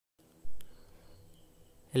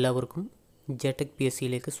എല്ലാവർക്കും ജെടെക്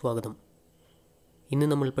PSCയിലേക്ക് സ്വാഗതം. ഇന്ന്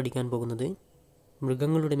നമ്മൾ പഠിക്കാൻ പോകുന്നത്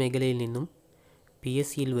മൃഗങ്ങളുടെ മേഖലയിൽ നിന്നും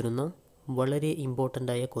PSCയിൽ വരുന്ന വളരെ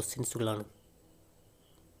ഇമ്പോർട്ടൻ്റായ ക്വസ്റ്റ്യൻസുകളാണ്.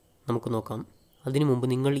 നമുക്ക് നോക്കാം. അതിനു മുമ്പ്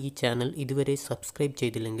നിങ്ങൾ ഈ ചാനൽ ഇതുവരെ സബ്സ്ക്രൈബ്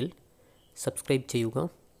ചെയ്തില്ലെങ്കിൽ സബ്സ്ക്രൈബ് ചെയ്യുക.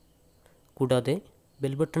 കൂടാതെ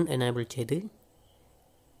ബെൽ ബട്ടൺ എനേബിൾ ചെയ്ത്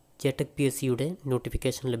ജെടെക് PSCയുടെ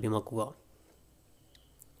നോട്ടിഫിക്കേഷൻ ലഭ്യമാക്കുക.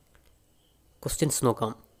 ക്വസ്റ്റ്യൻസ്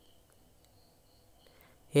നോക്കാം.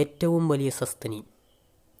 ഏറ്റവും വലിയ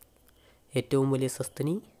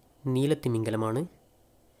സസ്തനി നീലത്തിമിംഗലമാണ്.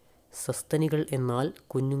 സസ്തനികൾ എന്നാൽ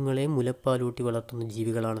കുഞ്ഞുങ്ങളെ മുലപ്പാലൂട്ടി വളർത്തുന്ന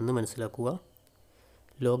ജീവികളാണെന്ന് മനസ്സിലാക്കുക.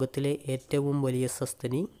 ലോകത്തിലെ ഏറ്റവും വലിയ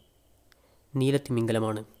സസ്തനി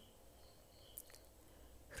നീലത്തിമിംഗലമാണ്.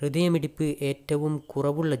 ഹൃദയമിടിപ്പ് ഏറ്റവും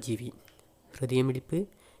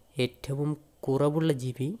കുറവുള്ള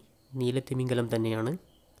ജീവി നീലത്തിമിംഗലം തന്നെയാണ്.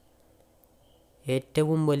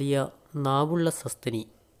 ഏറ്റവും വലിയ നാവുള്ള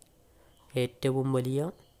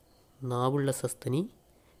സസ്തനി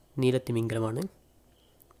നീലത്തിമിംഗലമാണ്.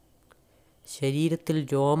 ശരീരത്തിൽ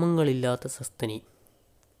രോമങ്ങളില്ലാത്ത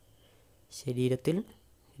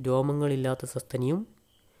സസ്തനിയും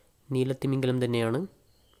നീലത്തിമിംഗലം തന്നെയാണ്.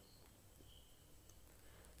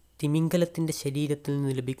 തിമിംഗലത്തിൻ്റെ ശരീരത്തിൽ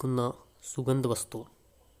നിന്ന് ലഭിക്കുന്ന സുഗന്ധവസ്തു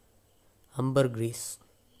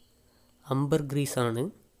അംബർഗ്രീസ് ആണ്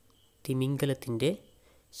തിമിംഗലത്തിൻ്റെ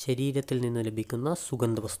ശരീരത്തിൽ നിന്ന് ലഭിക്കുന്ന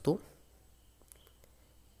സുഗന്ധവസ്തു.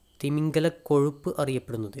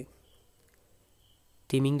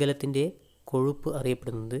 തിമിംഗലത്തിൻ്റെ കൊഴുപ്പ്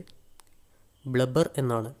അറിയപ്പെടുന്നത് ബ്ലബർ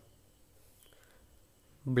എന്നാണ്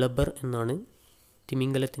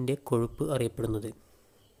തിമിംഗലത്തിൻ്റെ കൊഴുപ്പ് അറിയപ്പെടുന്നത്.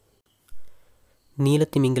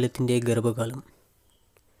 നീലത്തിമിംഗലത്തിൻ്റെ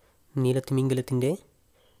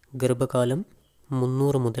ഗർഭകാലം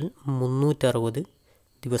 300 മുതൽ 360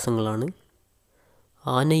 ദിവസങ്ങളാണ്.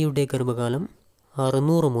 ആനയുടെ ഗർഭകാലം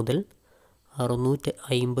 600 മുതൽ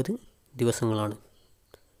 650 ദിവസങ്ങളാണ്.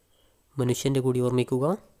 മനുഷ്യൻ്റെ കൂടി ഓർമ്മിക്കുക,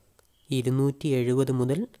 270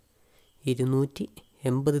 മുതൽ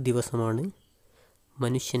 280 ദിവസമാണ്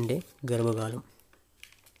മനുഷ്യൻ്റെ ഗർഭകാലം.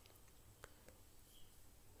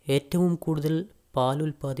 ഏറ്റവും കൂടുതൽ പാൽ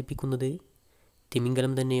ഉൽപ്പാദിപ്പിക്കുന്നത്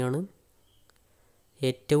തിമിംഗലം തന്നെയാണ്.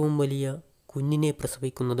 ഏറ്റവും വലിയ കുഞ്ഞിനെ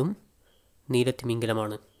പ്രസവിക്കുന്നതും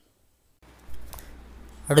നീലത്തിമിംഗലമാണ്.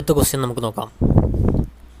 അടുത്ത ക്വസ്റ്റ്യൻ നമുക്ക് നോക്കാം.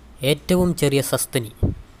 ഏറ്റവും ചെറിയ സസ്തനി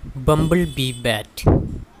ബംബിൾ ബീ ബാറ്റ്.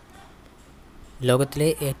 ലോകത്തിലെ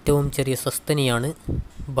ഏറ്റവും ചെറിയ സസ്തനിയാണ്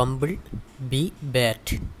ബംബിൾ ബീ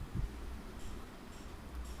ബാറ്റ്.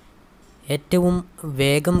 ഏറ്റവും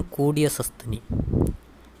വേഗം കൂടിയ സസ്തനി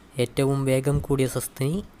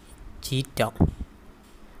ചീറ്റ.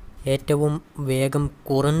 ഏറ്റവും വേഗം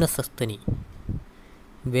കുറഞ്ഞ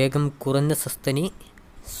സസ്തനി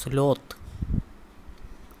സ്ലോത്ത്.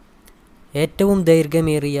 ഏറ്റവും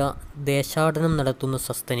ദൈർഘ്യമേറിയ ദേശാടനം നടത്തുന്ന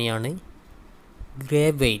സസ്തനിയാണ് ഗ്രേ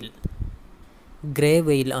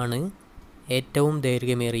വെയിൽ ആണ് ഏറ്റവും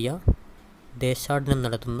ദൈർഘ്യമേറിയ ദേശാടനം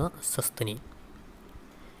നടത്തുന്ന സസ്തനി.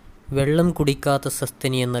 വെള്ളം കുടിക്കാത്ത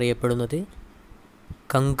സസ്തനി എന്നറിയപ്പെടുന്നത്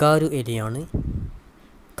കങ്കാരു എലിയാണ്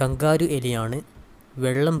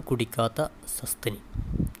വെള്ളം കുടിക്കാത്ത സസ്തനി.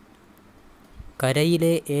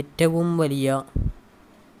 കരയിലെ ഏറ്റവും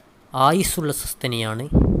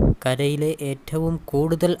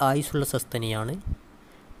കൂടുതൽ ആയുസ്സുള്ള സസ്തനിയാണ്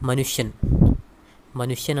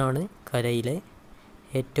മനുഷ്യനാണ് കരയിലെ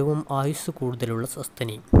ഏറ്റവും ആയുസ് കൂടുതലുള്ള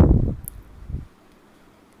സസ്തനി.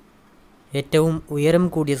 ഏറ്റവും ഉയരം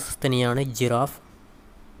കൂടിയ സസ്തനിയാണ്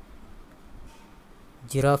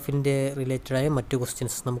ജിറാഫിൻ്റെ റിലേറ്റഡായ മറ്റു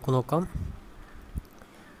ക്വസ്റ്റ്യൻസ് നമുക്ക് നോക്കാം.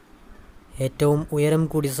 ഏറ്റവും ഉയരം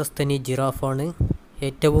കൂടിയ സസ്തനി ജിറാഫാണ്.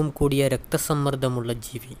 ഏറ്റവും കൂടിയ രക്തസമ്മർദ്ദമുള്ള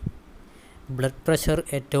ജീവി, ബ്ലഡ് പ്രഷർ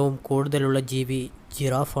ഏറ്റവും കൂടുതലുള്ള ജീവി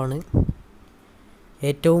ജിറാഫാണ്.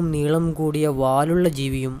 ഏറ്റവും നീളം കൂടിയ വാലുള്ള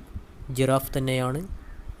ജീവിയും ജിറാഫ് തന്നെയാണ്.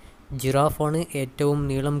 ജിറാഫാണ് ഏറ്റവും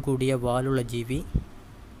നീളം കൂടിയ വാലുള്ള ജീവി.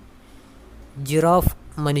 ജിറാഫ്,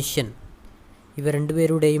 മനുഷ്യൻ ഇവ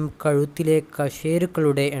രണ്ടുപേരുടെയും കഴുത്തിലെ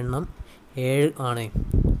കശേരുക്കളുടെ എണ്ണം 7 ആണ്.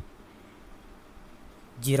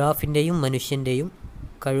 ജിറാഫിൻ്റെയും മനുഷ്യൻ്റെയും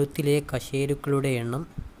കഴുത്തിലെ കശേരുക്കളുടെ എണ്ണം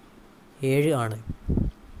 7 ആണ്.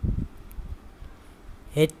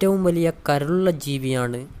 ഏറ്റവും വലിയ കരളുള്ള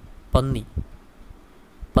ജീവിയാണ്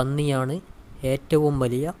പന്നിയാണ് ഏറ്റവും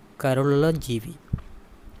വലിയ കരളുള്ള ജീവി.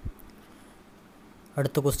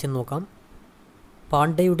 അടുത്ത ക്വസ്റ്റ്യൻ നോക്കാം.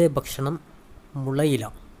 പാണ്ടയുടെ ഭക്ഷണം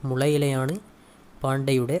മുളയിലയാണ്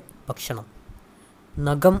പാണ്ടയുടെ ഭക്ഷണം.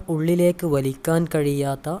 നഖം ഉള്ളിലേക്ക് വലിക്കാൻ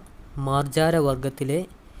കഴിയാത്ത മാർജാരവർഗത്തിലെ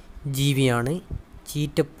ജീവിയാണ്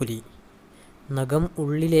ചീറ്റപ്പുലി. നഖം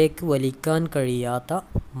ഉള്ളിലേക്ക് വലിക്കാൻ കഴിയാത്ത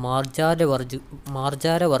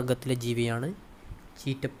മാർജാരവർഗത്തിലെ ജീവിയാണ്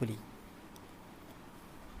ചീറ്റപ്പുലി.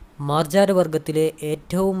 മാർജാരവർഗത്തിലെ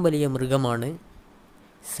ഏറ്റവും വലിയ മൃഗമാണ്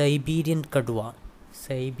സൈബീരിയൻ കടുവ.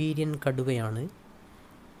 സൈബീരിയൻ കടുവയാണ്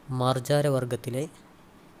മാർജാരവർഗത്തിലെ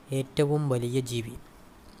ഏറ്റവും വലിയ ജീവി.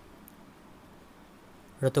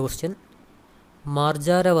 അടുത്ത ക്വസ്റ്റ്യൻ,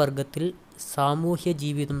 മാർജാരവർഗത്തിൽ സാമൂഹ്യ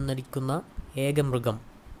ജീവിതം നയിക്കുന്ന ഏക മൃഗം?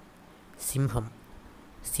 സിംഹം.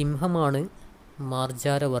 സിംഹമാണ്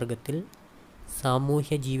മാർജാരവർഗത്തിൽ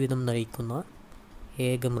സാമൂഹ്യ ജീവിതം നയിക്കുന്ന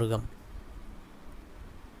ഏക മൃഗം.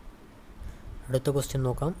 അടുത്ത ക്വസ്റ്റ്യൻ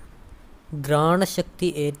നോക്കാം. ഘ്രാണശക്തി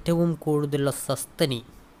ഏറ്റവും കൂടുതലുള്ള സസ്തനി.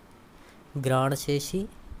 ഘ്രാണശേഷി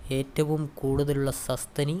ഏറ്റവും കൂടുതലുള്ള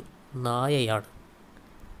സസ്തനി നായയാണ്.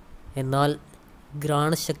 എന്നാൽ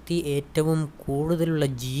ഘ്രാണശക്തി ഏറ്റവും കൂടുതലുള്ള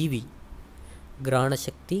ജീവി,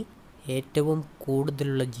 ഘ്രാണശക്തി ഏറ്റവും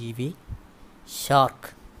കൂടുതലുള്ള ജീവി ഷാർക്ക്.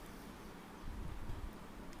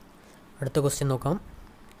 അടുത്ത ക്വസ്റ്റ്യൻ നോക്കാം.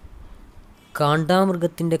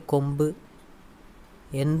 കാണ്ടാമൃഗത്തിൻ്റെ കൊമ്പ്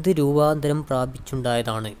എന്ത് രൂപാന്തരം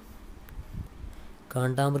പ്രാപിച്ചുണ്ടായതാണ്?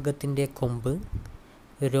 കാണ്ടാമൃഗത്തിൻ്റെ കൊമ്പ്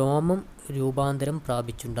രോമം രൂപാന്തരം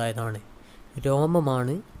പ്രാപിച്ചുണ്ടായതാണ്.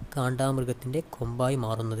 രോമമാണ് കാണ്ടാമൃഗത്തിൻ്റെ കൊമ്പായി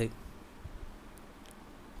മാറുന്നത്.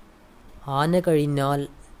 ആന കഴിഞ്ഞാൽ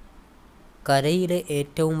കരയിലെ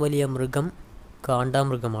ഏറ്റവും വലിയ മൃഗം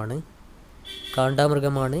കാണ്ടാമൃഗമാണ്.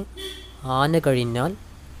 കാണ്ടാമൃഗമാണ് ആന കഴിഞ്ഞാൽ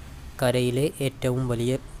കരയിലെ ഏറ്റവും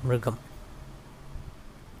വലിയ മൃഗം.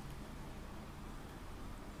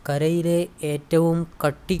 കരയിലെ ഏറ്റവും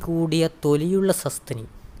കട്ടി കൂടിയ തൊലിയുള്ള സസ്തനി.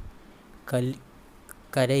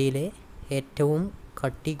 കരയിലെ ഏറ്റവും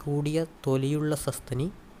കട്ടി കൂടിയ തൊലിയുള്ള സസ്തനി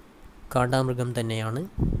കാണ്ടാമൃഗം തന്നെയാണ്.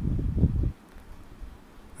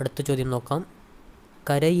 അടുത്ത ചോദ്യം നോക്കാം.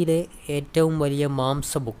 കരയിലെ ഏറ്റവും വലിയ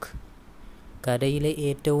മാംസബുക്ക്. കരയിലെ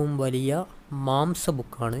ഏറ്റവും വലിയ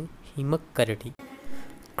മാംസബുക്കാണ് ഹിമക്കരടി.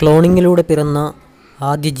 ക്ലോണിങ്ങിലൂടെ പിറന്ന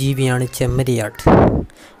ആദ്യ ജീവിയാണ് ചെമ്മരിയാട്.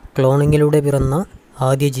 ക്ലോണിങ്ങിലൂടെ പിറന്ന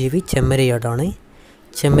ആദ്യ ജീവി ചെമ്മരിയാടാണ്.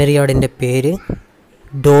 ചെമ്മരിയാടിൻ്റെ പേര്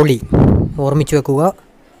ഡോളി. ഓർമ്മിച്ചു വെക്കുക,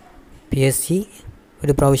 PSC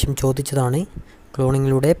ഒരു പ്രാവശ്യം ചോദിച്ചതാണ്.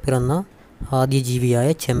 ക്ലോണിങ്ങിലൂടെ പിറന്ന ആദ്യ ജീവിയായ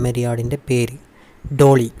ചെമ്മരിയാടിൻ്റെ പേര്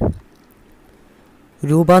ഡോളി.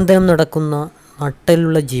 രൂപാന്തരം നടക്കുന്ന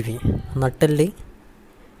നട്ടെല്ലുള്ള ജീവി. നട്ടെല്ല്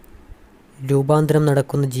രൂപാന്തരം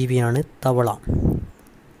നടക്കുന്ന ജീവിയാണ് തവള.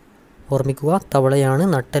 ഓർമ്മിക്കുക, തവളയാണ്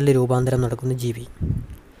നട്ടെല്ല് രൂപാന്തരം നടക്കുന്ന ജീവി.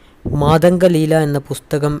 മാതംഗലീല എന്ന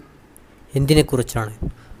പുസ്തകം എന്തിനെക്കുറിച്ചാണ്?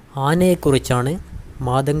 ആനയെക്കുറിച്ചാണ്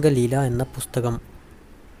മാതംഗലീല എന്ന പുസ്തകം.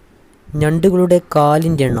 ഞണ്ടുകളുടെ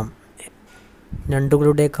കാലിൻ്റെ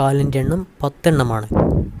എണ്ണം 10 എണ്ണമാണ്.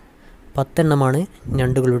 10 എണ്ണമാണ്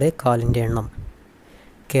ഞണ്ടുകളുടെ കാലിൻ്റെ എണ്ണം.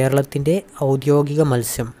 കേരളത്തിൻ്റെ ഔദ്യോഗിക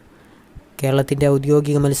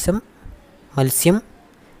മത്സ്യം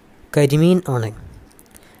കരിമീൻ ആണ്.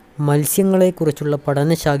 മത്സ്യങ്ങളെക്കുറിച്ചുള്ള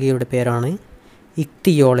പഠനശാഖയുടെ പേരാണ്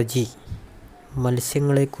ഇക്തിയോളജി.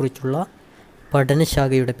 മത്സ്യങ്ങളെക്കുറിച്ചുള്ള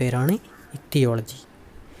പഠനശാഖയുടെ പേരാണ് ഇക്തിയോളജി.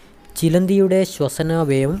 ചിലന്തിയുടെ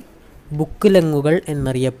ശ്വസനാവയവം ബുക്കിലങ്ങുകൾ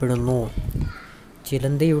എന്നറിയപ്പെടുന്നു.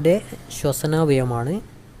 ചിലന്തിയുടെ ശ്വസനാവയവമാണ്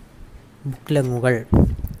ബുക്കിലങ്ങുകൾ.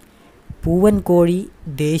 പൂവൻ കോഴി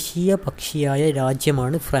ദേശീയ പക്ഷിയായ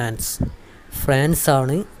രാജ്യമാണ് ഫ്രാൻസ്.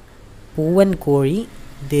 ഫ്രാൻസാണ് പൂവൻ കോഴി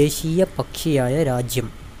ദേശീയ പക്ഷിയായ രാജ്യം.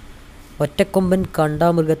 ഒറ്റക്കൊമ്പൻ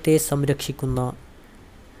കാണ്ടാമൃഗത്തെ സംരക്ഷിക്കുന്ന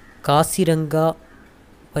കാസിരംഗ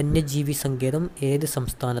വന്യജീവി സങ്കേതം ഏത്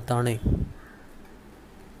സംസ്ഥാനത്താണ്?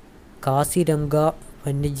 കാസിരംഗ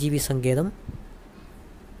വന്യജീവി സങ്കേതം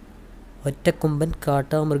ഒറ്റക്കൊമ്പൻ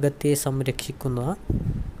കാണ്ടാമൃഗത്തെ സംരക്ഷിക്കുന്ന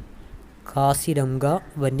കാസിരംഗ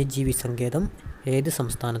വന്യജീവി സങ്കേതം ഏത്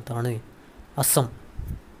സംസ്ഥാനത്താണ്? അസം.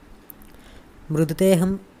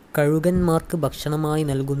 മൃതദേഹം കഴുകന്മാർക്ക് ഭക്ഷണമായി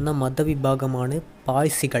നൽകുന്ന മതവിഭാഗമാണ്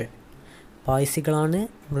പാഴ്സികൾ. പാഴ്സികളാണ്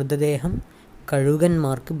മൃതദേഹം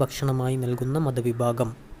കഴുകന്മാർക്ക് ഭക്ഷണമായി നൽകുന്ന മതവിഭാഗം.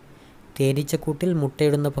 തേനീച്ചക്കൂട്ടിൽ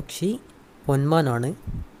മുട്ടയിടുന്ന പക്ഷി പൊന്മാനാണ്.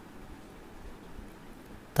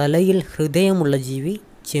 തലയിൽ ഹൃദയമുള്ള ജീവി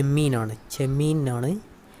ചെമ്മീനാണ്. ചെമ്മീനാണ്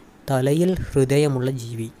തലയിൽ ഹൃദയമുള്ള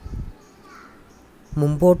ജീവി.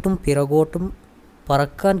 മുമ്പോട്ടും പിറകോട്ടും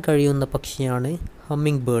പറക്കാൻ കഴിയുന്ന പക്ഷിയാണ്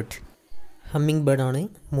ഹമ്മിങ് ബേർഡ്. ഹമ്മിങ് ബേർഡാണ്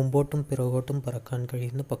മുമ്പോട്ടും പിറകോട്ടും പറക്കാൻ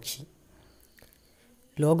കഴിയുന്ന പക്ഷി.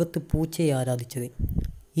 ലോകത്ത് പൂച്ചയെ ആരാധിച്ചത്?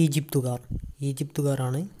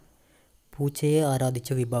 ഈജിപ്തുകാരാണ് പൂച്ചയെ ആരാധിച്ച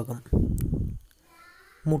വിഭാഗം.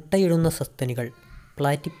 മുട്ടയിടുന്ന സസ്തനികൾ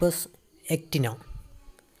പ്ലാറ്റിപ്പസ്, എക്റ്റിന.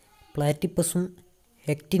 പ്ലാറ്റിപ്പസും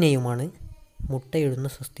എക്റ്റിനയുമാണ് മുട്ടയിടുന്ന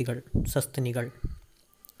സസ്തനികൾ.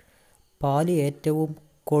 പാല് ഏറ്റവും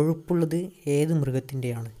കൊഴുപ്പുള്ളത് ഏത്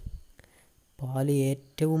മൃഗത്തിൻ്റെയാണ്? പാല്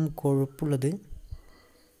ഏറ്റവും കൊഴുപ്പുള്ളത്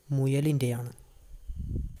മുയലിൻ്റെയാണ്.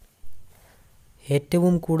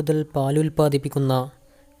 ഏറ്റവും കൂടുതൽ പാലുൽപാദിപ്പിക്കുന്ന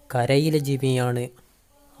കരയിലെ ജീവിയാണ്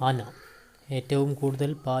ആന. ഏറ്റവും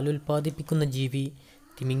കൂടുതൽ പാലുൽപാദിപ്പിക്കുന്ന ജീവി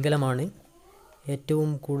തിമിംഗലമാണ്.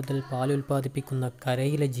 ഏറ്റവും കൂടുതൽ പാലുൽപാദിപ്പിക്കുന്ന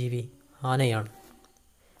കരയിലെ ജീവി ആനയാണ്.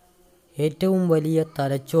 ഏറ്റവും വലിയ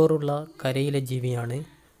തലച്ചോറുള്ള കരയിലെ ജീവിയാണ്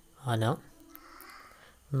ആന.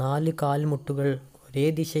 4 കാൽമുട്ടുകൾ ഒരേ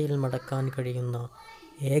ദിശയിൽ മടക്കാൻ കഴിയുന്ന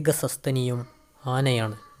ഏക സസ്തനിയും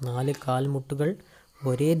ആനയാണ്. 4 കാൽമുട്ടുകൾ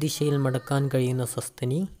ഒരേ ദിശയിൽ മടക്കാൻ കഴിയുന്ന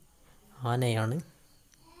സസ്തനി ആനയാണ്.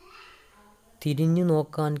 തിരിഞ്ഞു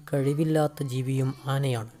നോക്കാൻ കഴിവില്ലാത്ത ജീവിയും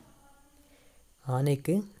ആനയാണ്.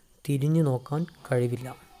 ആനയ്ക്ക് തിരിഞ്ഞു നോക്കാൻ കഴിവില്ല.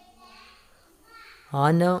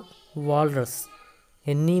 ആന, വാൾറസ്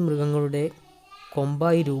എന്നീ മൃഗങ്ങളുടെ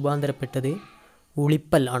കൊമ്പായി രൂപാന്തരപ്പെട്ടത്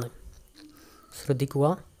ഉളിപ്പൽ ആണ്. ശ്രദ്ധിക്കുക,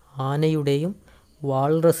 ആനയുടെയും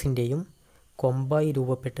വാൾറസിൻ്റെയും കൊമ്പായി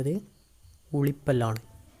രൂപപ്പെട്ടത് ഉളിപ്പല്ലാണ്.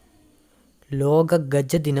 ലോക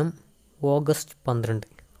ഗജദിനം ഓഗസ്റ്റ് 12.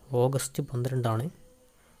 ഓഗസ്റ്റ് 12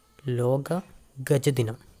 ലോക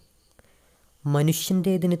ഗജദിനം.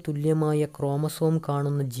 മനുഷ്യൻ്റേതിന് തുല്യമായ ക്രോമസോം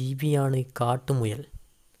കാണുന്ന ജീവിയാണ് കാട്ടുമുയൽ.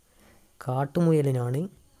 കാട്ടുമുയലിനാണ്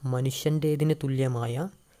മനുഷ്യൻ്റേതിന് തുല്യമായ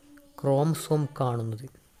ക്രോമസോം കാണുന്നത്.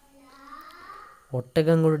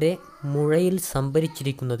 ഒട്ടകങ്ങളുടെ മുഴയിൽ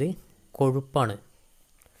സംഭരിച്ചിരിക്കുന്നത് കൊഴുപ്പാണ്.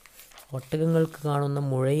 ഒട്ടകങ്ങൾക്ക് കാണുന്ന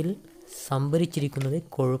മുഴയിൽ സംഭരിച്ചിരിക്കുന്നത്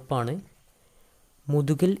കൊഴുപ്പാണ്.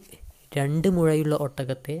 മുതുകിൽ 2 മുഴയുള്ള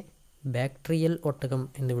ഒട്ടകത്തെ ബാക്ടീരിയൽ ഒട്ടകം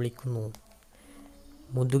എന്ന് വിളിക്കുന്നു.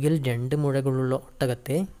 മുതുകിൽ 2 മുഴകളുള്ള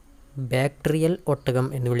ഒട്ടകത്തെ ബാക്ടീരിയൽ ഒട്ടകം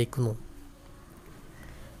എന്ന് വിളിക്കുന്നു.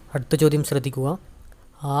 അടുത്ത ചോദ്യം ശ്രദ്ധിക്കുക.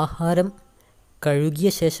 ആഹാരം കഴുകിയ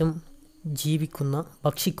ശേഷം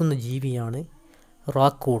ഭക്ഷിക്കുന്ന ജീവിയാണ്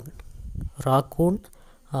റാക്കൂൺ. റാക്കൂൺ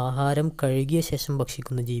ആഹാരം കഴുകിയ ശേഷം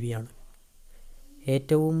ഭക്ഷിക്കുന്ന ജീവിയാണ്.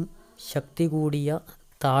 ഏറ്റവും ശക്തി കൂടിയ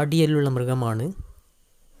താടിയെല്ലുള്ള മൃഗമാണ്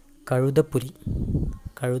കഴുതപ്പുലി.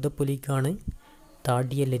 കഴുതപ്പുലിക്കാണ്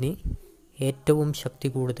താടിയെല്ലിന് ഏറ്റവും ശക്തി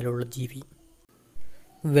കൂടുതലുള്ള ജീവി.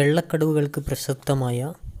 വെള്ളക്കടുവകൾക്ക് പ്രശസ്തമായ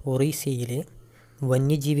ഒറീസയിലെ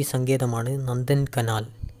വന്യജീവി സങ്കേതമാണ് നന്ദൻ കനാൽ.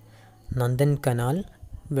 നന്ദൻ കനാൽ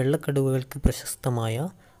വെള്ളക്കടുവകൾക്ക് പ്രശസ്തമായ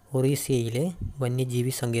ഒറീസയിലെ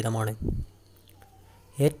വന്യജീവി സങ്കേതമാണ്.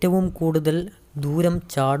 ഏറ്റവും കൂടുതൽ ദൂരം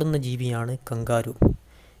ചാടുന്ന ജീവിയാണ് കങ്കാരു.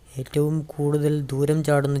 ഏറ്റവും കൂടുതൽ ദൂരം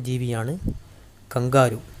ചാടുന്ന ജീവിയാണ്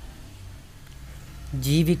കങ്കാരു.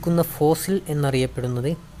 ജീവിക്കുന്ന ഫോസിൽ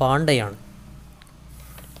എന്നറിയപ്പെടുന്നത് പാണ്ടയാണ്.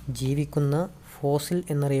 ജീവിക്കുന്ന ഫോസിൽ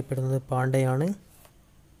എന്നറിയപ്പെടുന്നത് പാണ്ടയാണ്.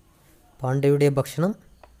 പാണ്ടയുടെ ഭക്ഷണം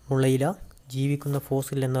മുളയില. ജീവിക്കുന്ന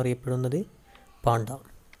ഫോസിൽ എന്നറിയപ്പെടുന്നത് പാണ്ട.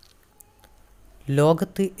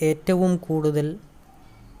 ലോകത്ത് ഏറ്റവും കൂടുതൽ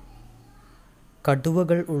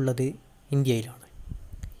കടുവകൾ ഉള്ളത് ഇന്ത്യയിലാണ്.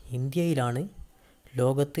 ഇന്ത്യയിലാണ്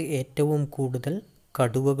ലോകത്ത് ഏറ്റവും കൂടുതൽ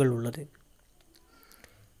കടുവകൾ ഉള്ളത്.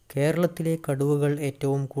 കേരളത്തിലെ കടുവകൾ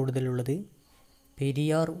ഏറ്റവും കൂടുതലുള്ളത്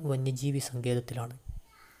പെരിയാർ വന്യജീവി സങ്കേതത്തിലാണ്.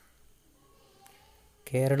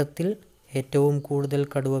 കേരളത്തിൽ ഏറ്റവും കൂടുതൽ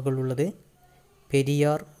കടുവകളുള്ളത്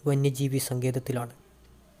പെരിയാർ വന്യജീവി സങ്കേതത്തിലാണ്.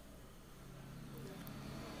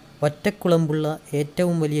 ഒറ്റക്കുളമ്പുള്ള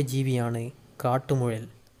ഏറ്റവും വലിയ ജീവിയാണ് കാട്ടുമുയൽ.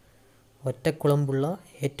 ഒറ്റക്കുളമ്പുള്ള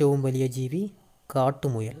ഏറ്റവും വലിയ ജീവി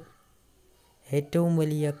കാട്ടുമുയൽ. ഏറ്റവും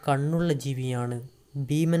വലിയ കണ്ണുള്ള ജീവിയാണ്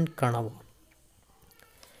ഭീമൻ കണവ.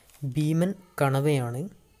 ഭീമൻ കണവയാണ്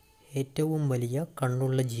ഏറ്റവും വലിയ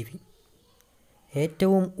കണ്ണുള്ള ജീവി.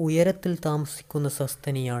 ഏറ്റവും ഉയരത്തിൽ താമസിക്കുന്ന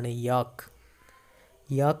സസ്തനിയാണ് യാക്ക്.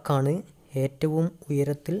 യാക്കാണ് ഏറ്റവും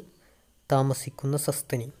ഉയരത്തിൽ താമസിക്കുന്ന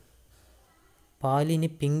സസ്തനി. പാലിന്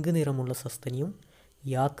പിങ്ക് നിറമുള്ള സസ്തനിയും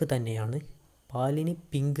യാക്ക് തന്നെയാണ്. പാലിന്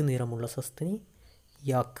പിങ്ക് നിറമുള്ള സസ്തനി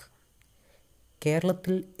യാക്ക്.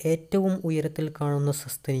 കേരളത്തിൽ ഏറ്റവും ഉയരത്തിൽ കാണുന്ന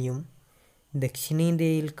സസ്തനിയും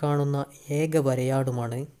ദക്ഷിണേന്ത്യയിൽ കാണുന്ന ഏക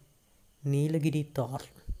വരയാടുമാണ് നീലഗിരി താർ.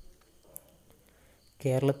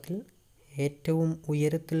 കേരളത്തിൽ ഏറ്റവും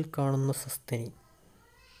ഉയരത്തിൽ കാണുന്ന സസ്തനി,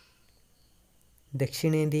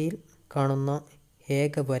 ദക്ഷിണേന്ത്യയിൽ കാണുന്ന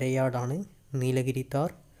ഏക വരയാടാണ് നീലഗിരി താർ.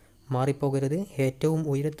 മാറിപ്പോകരുത്, ഏറ്റവും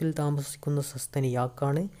ഉയരത്തിൽ താമസിക്കുന്ന സസ്തനി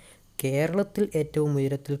യാക്കാണ്. കേരളത്തിൽ ഏറ്റവും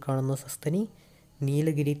ഉയരത്തിൽ കാണുന്ന സസ്തനി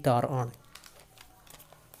നീലഗിരി താർ ആണ്.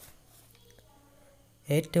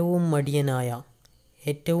 ഏറ്റവും മടിയനായ,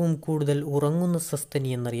 ഏറ്റവും കൂടുതൽ ഉറങ്ങുന്ന സസ്തനി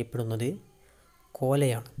എന്നറിയപ്പെടുന്നത്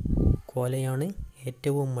കോലയാണ്. കോലയാണ്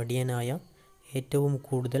ഏറ്റവും മടിയനായ, ഏറ്റവും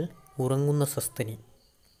കൂടുതൽ ഉറങ്ങുന്ന സസ്തനി.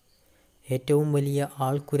 ഏറ്റവും വലിയ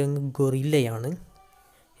ആൾക്കുരങ്ങ് ഗൊറില്ലയാണ്.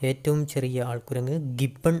 ഏറ്റവും ചെറിയ ആൾക്കുരങ്ങ്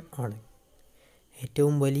ഗിബ്ബൺ ആണ്.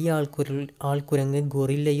 ഏറ്റവും വലിയ ആൾക്കുരങ്ങ്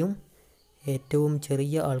ഗൊറില്ലയും ഏറ്റവും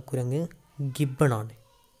ചെറിയ ആൾക്കുരങ്ങ് ഗിബ്ബൺ ആണ്.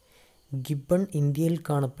 ഗിബ്ബൺ ഇന്ത്യയിൽ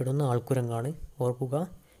കാണപ്പെടുന്ന ആൾക്കുരങ്ങാണ്. ഓർക്കുക,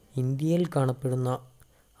 ഇന്ത്യയിൽ കാണപ്പെടുന്ന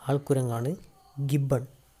ആൾക്കുരങ്ങാണ് ഗിബ്ബൺ.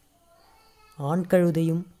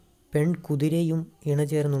 ആൺകഴുതയും പെൺകുതിരയും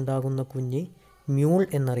ഇണചേർന്നുണ്ടാകുന്ന കുഞ്ഞ് മ്യൂൾ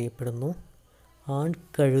എന്നറിയപ്പെടുന്നു.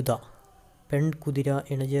 ആൺകഴുത പെൺകുതിര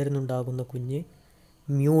ഇണചേർന്നുണ്ടാകുന്ന കുഞ്ഞ്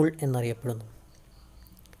മ്യൂൾ എന്നറിയപ്പെടുന്നു.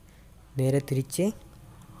 നേരെ തിരിച്ച്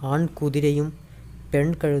ആൺകുതിരയും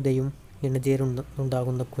പെൺകഴുതയും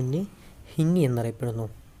ഇണചേർന്നുണ്ടാകുന്ന കുഞ്ഞ് ഹിന്നി എന്നറിയപ്പെടുന്നു.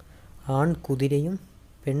 ആൺകുതിരയും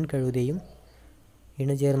പെൺകഴുതയും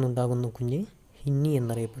ഇണചേർന്നുണ്ടാകുന്ന കുഞ്ഞ് ഹിന്നി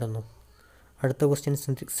എന്നറിയപ്പെടുന്നു. അടുത്ത ക്വസ്റ്റ്യൻ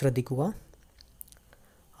ശ്രദ്ധിക്കുക.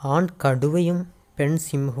 ആൺകടുവയും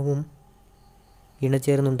പെൺസിംഹവും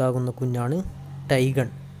ഇണചേർന്നുണ്ടാകുന്ന കുഞ്ഞാണ് ടൈഗൺ.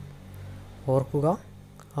 ഓർക്കുക,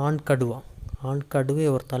 ആൺകടുവയെ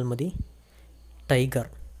ഓർത്താൽ മതി, ടൈഗർ.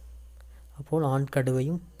 അപ്പോൾ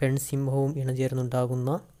ആൺകടുവയും പെൺസിംഹവും ഇണചേർന്നുണ്ടാകുന്ന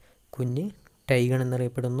കുഞ്ഞ് ടൈഗൺ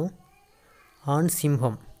എന്നറിയപ്പെടുന്നു.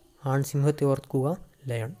 ആൺസിംഹത്തെ ഓർക്കുക,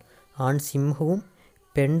 ലയൺ. ആൺസിംഹവും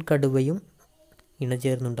പെൺകടുവയും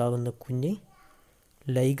ഇണചേർന്നുണ്ടാകുന്ന കുഞ്ഞ്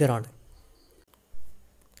ലൈഗറാണ്.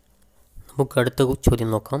 നമുക്ക് അടുത്ത ചോദ്യം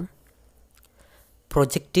നോക്കാം.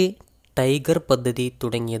 പ്രൊജക്റ്റ് ടൈഗർ പദ്ധതി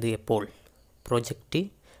തുടങ്ങിയത് എപ്പോൾ? പ്രൊജക്റ്റ്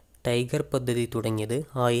ടൈഗർ പദ്ധതി തുടങ്ങിയത്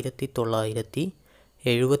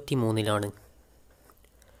 1973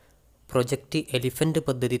 പ്രൊജക്റ്റ് എലിഫൻ്റ്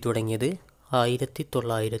പദ്ധതി തുടങ്ങിയത്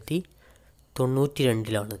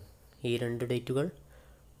 1992 ഈ രണ്ട് ഡേറ്റുകൾ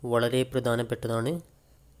വളരെ പ്രധാനപ്പെട്ടതാണ്.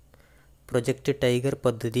 പ്രൊജക്റ്റ് ടൈഗർ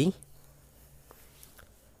പദ്ധതി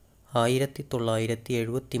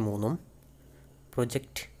 1973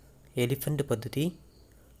 പ്രൊജക്റ്റ് എലിഫൻ്റ് പദ്ധതി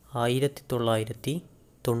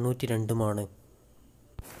 1992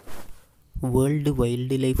 വേൾഡ്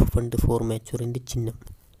വൈൽഡ് ലൈഫ് ഫണ്ട് ഫോർമാച്ചുറിൻ്റെ ചിഹ്നം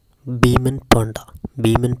ഭീമൻ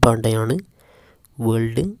പാണ്ടയാണ്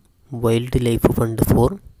world wild life fund four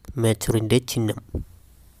മാച്ചുറിൻ്റെ ചിഹ്നം.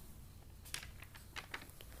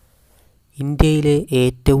 ഇന്ത്യയിലെ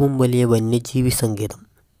ഏറ്റവും വലിയ വന്യജീവി സങ്കേതം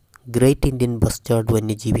ഗ്രേറ്റ് ഇന്ത്യൻ ബസ്റ്റാർഡ്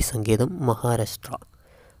വന്യജീവി സങ്കേതം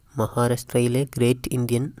മഹാരാഷ്ട്രയിലെ ഗ്രേറ്റ്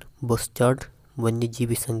ഇന്ത്യൻ ബസ്റ്റാർഡ്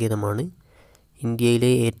വന്യജീവി സങ്കേതമാണ്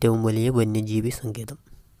ഇന്ത്യയിലെ ഏറ്റവും വലിയ വന്യജീവി സങ്കേതം.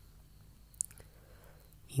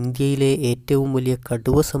 ഇന്ത്യയിലെ ഏറ്റവും വലിയ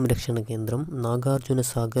കടുവ സംരക്ഷണ കേന്ദ്രം നാഗാർജുന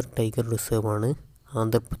സാഗർ ടൈഗർ റിസർവ് ആണ്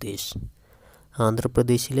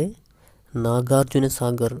ആന്ധ്രാപ്രദേശിലെ നാഗാർജുന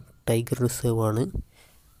സാഗർ ടൈഗർ റിസർവ് ആണ്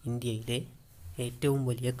ഇന്ത്യയിലെ ഏറ്റവും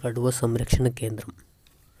വലിയ കടുവ സംരക്ഷണ കേന്ദ്രം.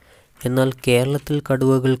 എന്നാൽ കേരളത്തിൽ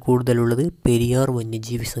കടുവകൾ കൂടുതലുള്ളത് പെരിയാർ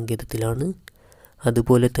വന്യജീവി സങ്കേതത്തിലാണ്.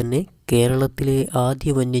 അതുപോലെ തന്നെ കേരളത്തിലെ ആദ്യ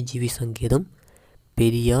വന്യജീവി സങ്കേതം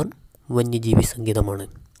പെരിയാർ വന്യജീവി സങ്കേതമാണ്.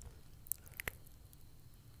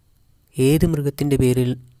 ഏത്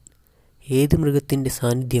മൃഗത്തിൻ്റെ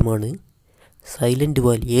സാന്നിധ്യമാണ് സൈലൻ്റ്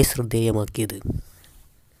വാലിയെ ശ്രദ്ധേയമാക്കിയത്?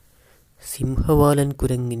 സിംഹവാലൻ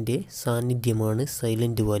കുരങ്ങിൻ്റെ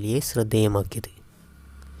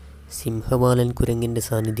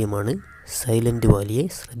സാന്നിധ്യമാണ് സൈലൻ്റ് വാലിയെ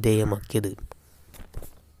ശ്രദ്ധേയമാക്കിയത്.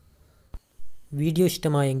 വീഡിയോ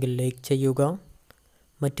ഇഷ്ടമായെങ്കിൽ ലൈക്ക് ചെയ്യുക.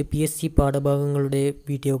 മറ്റ് PSC പാഠഭാഗങ്ങളുടെ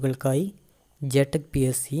വീഡിയോകൾക്കായി ജെടെക്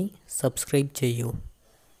PSC സബ്സ്ക്രൈബ് ചെയ്യൂ.